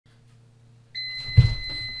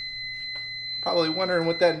Probably wondering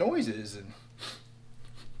what that noise is and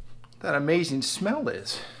that amazing smell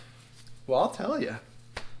is. Well, I'll tell you.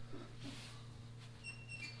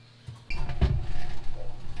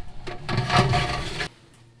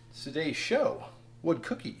 Today's show, wood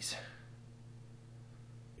cookies.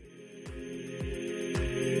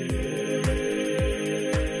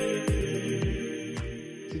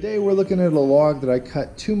 Today we're looking at a log that I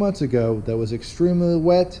cut 2 months ago that was extremely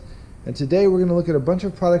wet, and today we're going to look at a bunch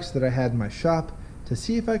of products that I had in my shop to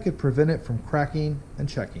see if I could prevent it from cracking and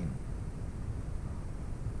checking.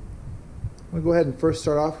 I'm going to go ahead and first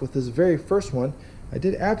start off with this very first one. I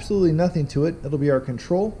did absolutely nothing to it. It'll be our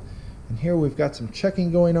control, and here we've got some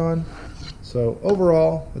checking going on. So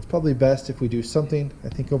overall, it's probably best if we do something. I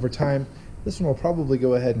think over time this one will probably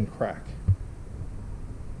go ahead and crack.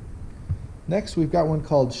 Next, we've got one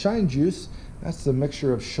called Shine Juice. That's a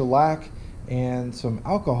mixture of shellac and some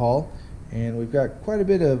alcohol, and we've got quite a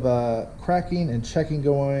bit of cracking and checking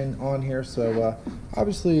going on here, so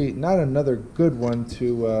obviously not another good one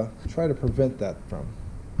to try to prevent that from.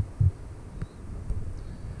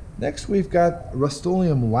 Next, we've got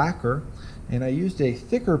Rust-Oleum lacquer, and I used a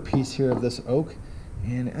thicker piece here of this oak,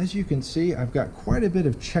 and as you can see, I've got quite a bit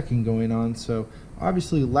of checking going on, so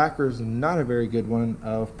obviously lacquer is not a very good one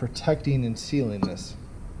of protecting and sealing this.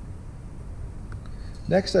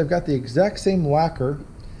 Next, I've got the exact same lacquer,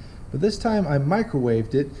 but this time I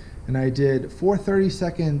microwaved it, and I did 4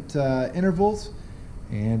 30-second intervals,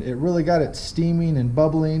 and it really got it steaming and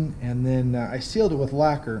bubbling, and then I sealed it with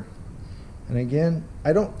lacquer. And again,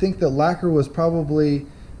 I don't think that lacquer was probably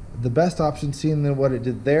the best option seeing than what it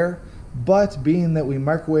did there, but being that we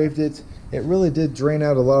microwaved it, it really did drain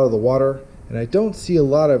out a lot of the water, and I don't see a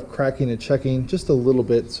lot of cracking and checking, just a little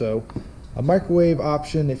bit. So a microwave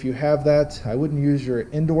option, if you have that. I wouldn't use your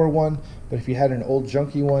indoor one, but if you had an old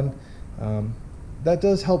junky one, that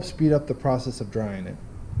does help speed up the process of drying it.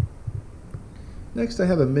 Next, I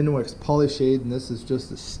have a Beeswax Polyshade, and this is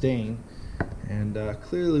just a stain, and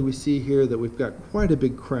clearly we see here that we've got quite a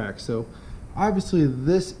big crack, so obviously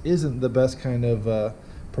this isn't the best kind of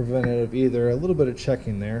preventative either. A little bit of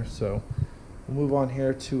checking there, so we'll move on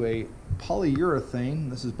here to a polyurethane.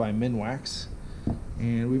 This is by Beeswax,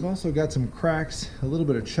 and we've also got some cracks, a little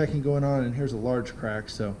bit of checking going on, and here's a large crack,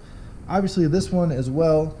 so obviously this one as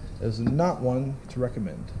well is not one to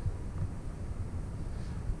recommend.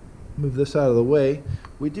 Move this out of the way.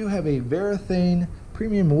 We do have a Varathane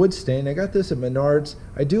premium wood stain. I got this at Menards.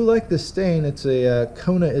 I do like this stain. It's a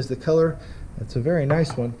Kona is the color. It's a very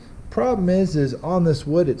nice one. Problem is on this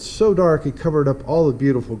wood it's so dark it covered up all the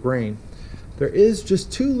beautiful grain. There is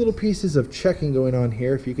just 2 little pieces of checking going on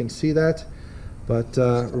here, if you can see that, but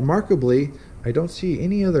remarkably I don't see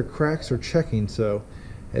any other cracks or checking, so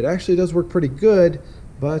it actually does work pretty good,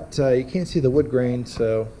 but you can't see the wood grain,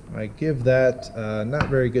 so I give that not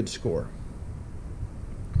very good score.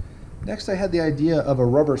 Next, I had the idea of a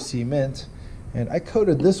rubber cement, and I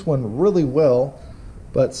coated this one really well,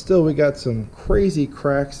 but still we got some crazy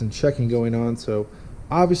cracks and checking going on, so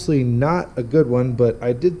obviously not a good one, but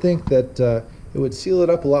I did think that it would seal it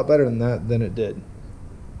up a lot better than it did.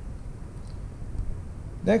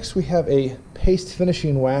 Next, we have a paste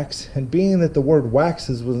finishing wax, and being that the word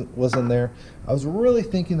waxes was in there, I was really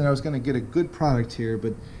thinking that I was going to get a good product here,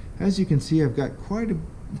 but as you can see, I've got quite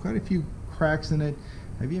a few cracks in it.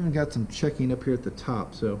 I've even got some checking up here at the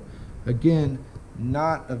top, so again,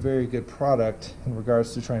 not a very good product in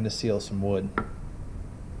regards to trying to seal some wood.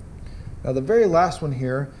 Now the very last one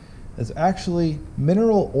here is actually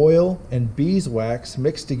mineral oil and beeswax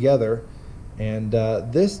mixed together, and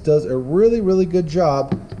this does a really good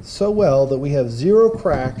job, so well that we have 0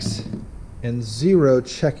 cracks and 0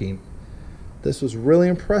 checking. This was really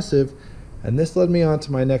impressive, and this led me on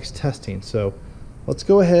to my next testing. So let's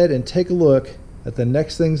go ahead and take a look at the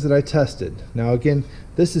next things that I tested. Now again,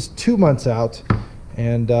 this is 2 months out,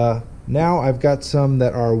 and now I've got some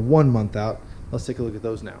that are 1 month out. Let's take a look at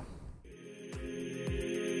those now.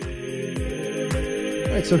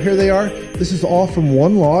 Alright, so here they are. This is all from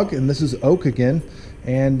one log, and this is oak again,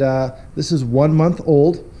 and this is 1 month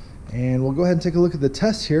old, and we'll go ahead and take a look at the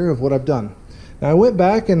test here of what I've done. Now I went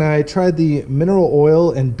back and I tried the mineral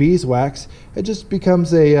oil and beeswax. It just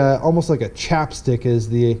becomes a almost like a chapstick is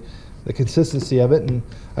the consistency of it, and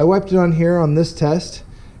I wiped it on here on this test,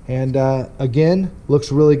 and again,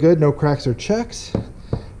 looks really good, no cracks or checks,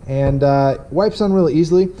 and wipes on really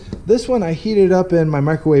easily. This one I heated up in my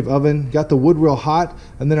microwave oven, got the wood real hot,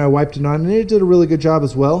 and then I wiped it on, and it did a really good job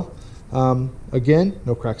as well. Again,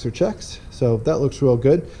 no cracks or checks, so that looks real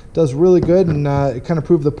good. Does really good, and it kind of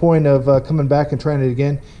proved the point of coming back and trying it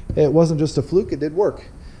again. It wasn't just a fluke, it did work.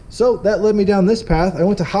 So that led me down this path. I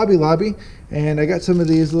went to Hobby Lobby and I got some of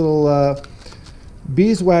these little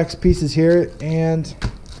beeswax pieces here, and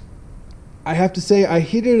I have to say I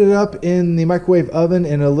heated it up in the microwave oven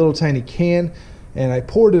in a little tiny can, and I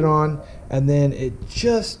poured it on, and then it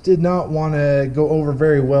just did not want to go over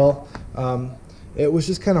very well. It was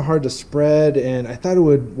just kind of hard to spread, and I thought it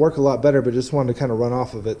would work a lot better, but just wanted to kind of run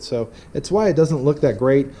off of it. So it's why it doesn't look that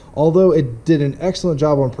great, although it did an excellent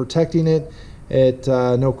job on protecting it.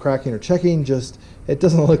 No cracking or checking, just it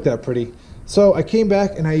doesn't look that pretty. So I came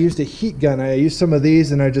back and I used a heat gun. I used some of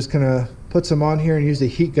these and I just kind of put some on here and used a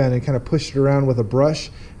heat gun and kind of pushed it around with a brush.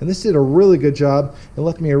 And this did a really good job. It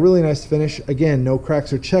left me a really nice finish. Again, no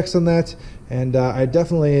cracks or checks on that. And I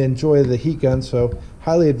definitely enjoy the heat gun, so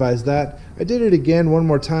highly advise that. I did it again one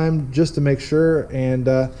more time just to make sure, and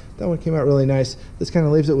that one came out really nice. This kind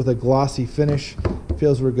of leaves it with a glossy finish.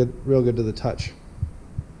 Feels real good to the touch.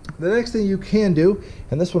 The next thing you can do,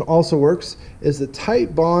 and this one also works, is the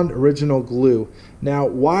Titebond Original Glue. Now,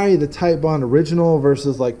 why the Titebond Original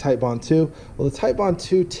versus like Titebond 2? Well, the Titebond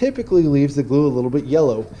 2 typically leaves the glue a little bit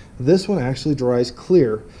yellow. This one actually dries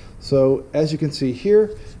clear. So as you can see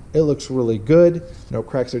here, it looks really good, no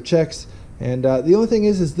cracks or checks. And the only thing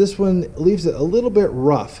is this one leaves it a little bit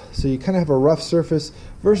rough. So you kind of have a rough surface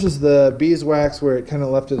versus the beeswax where it kind of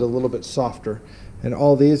left it a little bit softer. And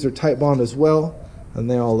all these are Titebond as well, and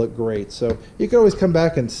they all look great. So you can always come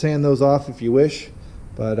back and sand those off if you wish,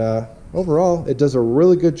 but overall it does a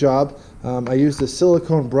really good job. I used a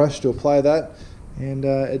silicone brush to apply that, and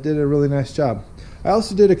it did a really nice job. I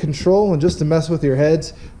also did a control, and just to mess with your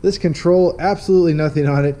heads, this control, absolutely nothing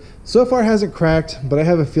on it. So far hasn't cracked, but I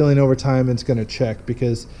have a feeling over time it's going to check,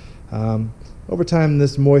 because over time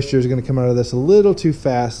this moisture is going to come out of this a little too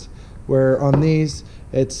fast, where on these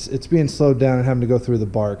it's being slowed down and having to go through the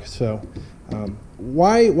bark. So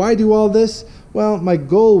why do all this? Well, my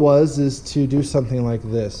goal is to do something like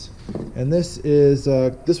this, and this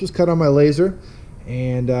was cut on my laser,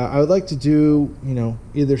 and I would like to do,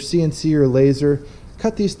 either CNC or laser,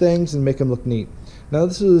 cut these things and make them look neat. Now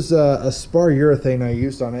this is a spar urethane I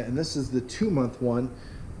used on it, and this is the 2-month one.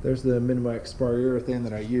 There's the Beeswax spar urethane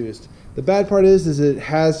that I used. The bad part is it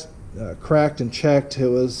has cracked and checked. It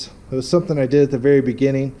was something I did at the very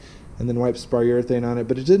beginning, and then wiped spar urethane on it,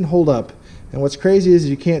 but it didn't hold up. And what's crazy is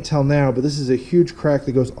you can't tell now, but this is a huge crack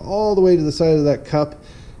that goes all the way to the side of that cup,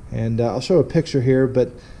 and I'll show a picture here,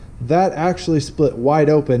 but that actually split wide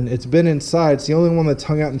open. It's been inside. It's the only one that's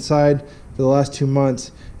hung out inside for the last 2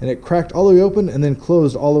 months, and it cracked all the way open and then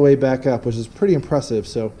closed all the way back up, which is pretty impressive.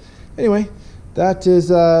 So anyway, that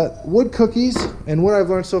is wood cookies and what I've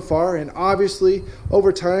learned so far. And obviously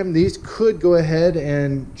over time these could go ahead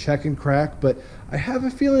and check and crack, but I have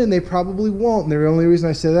a feeling they probably won't. And the only reason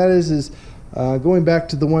I say that is going back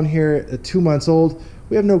to the one here at 2 months old,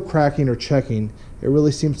 we have no cracking or checking. It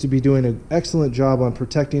really seems to be doing an excellent job on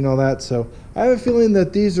protecting all that. So I have a feeling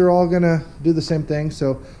that these are all gonna do the same thing.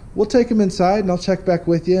 So we'll take them inside and I'll check back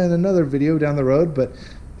with you in another video down the road. But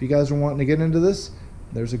if you guys are wanting to get into this,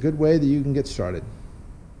 there's a good way that you can get started.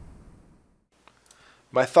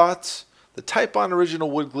 My thoughts: the Titebond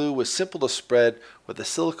Original Wood Glue was simple to spread with a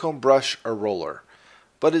silicone brush or roller,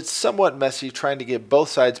 but it's somewhat messy trying to get both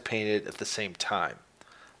sides painted at the same time.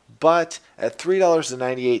 But at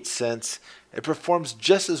 $3.98, it performs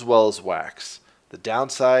just as well as wax. The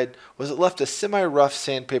downside was it left a semi-rough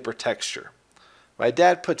sandpaper texture. My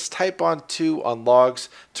dad puts Titebond 2 on logs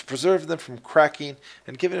to preserve them from cracking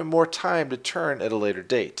and giving them more time to turn at a later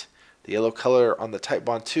date. The yellow color on the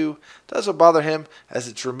Titebond 2 doesn't bother him as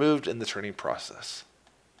it's removed in the turning process.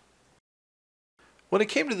 When it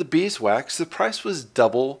came to the beeswax, the price was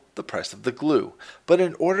double the price of the glue, but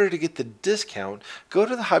in order to get the discount, go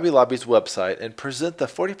to the Hobby Lobby's website and present the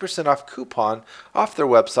 40% off coupon off their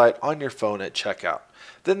website on your phone at checkout.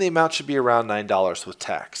 Then the amount should be around $9 with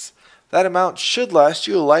tax. That amount should last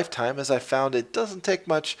you a lifetime, as I found it doesn't take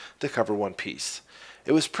much to cover one piece.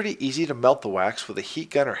 It was pretty easy to melt the wax with a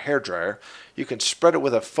heat gun or hairdryer. You can spread it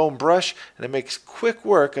with a foam brush, and it makes quick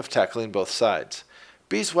work of tackling both sides.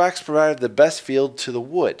 Beeswax provided the best feel to the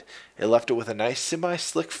wood. It left it with a nice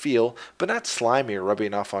semi-slick feel, but not slimy or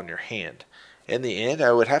rubbing off on your hand. In the end,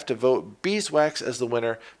 I would have to vote Beeswax as the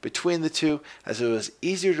winner between the two, as it was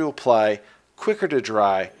easier to apply, quicker to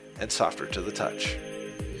dry, and softer to the touch.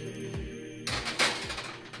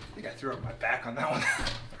 I think I threw up my back on that one.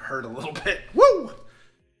 Hurt a little bit. Woo!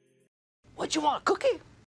 What you want, cookie?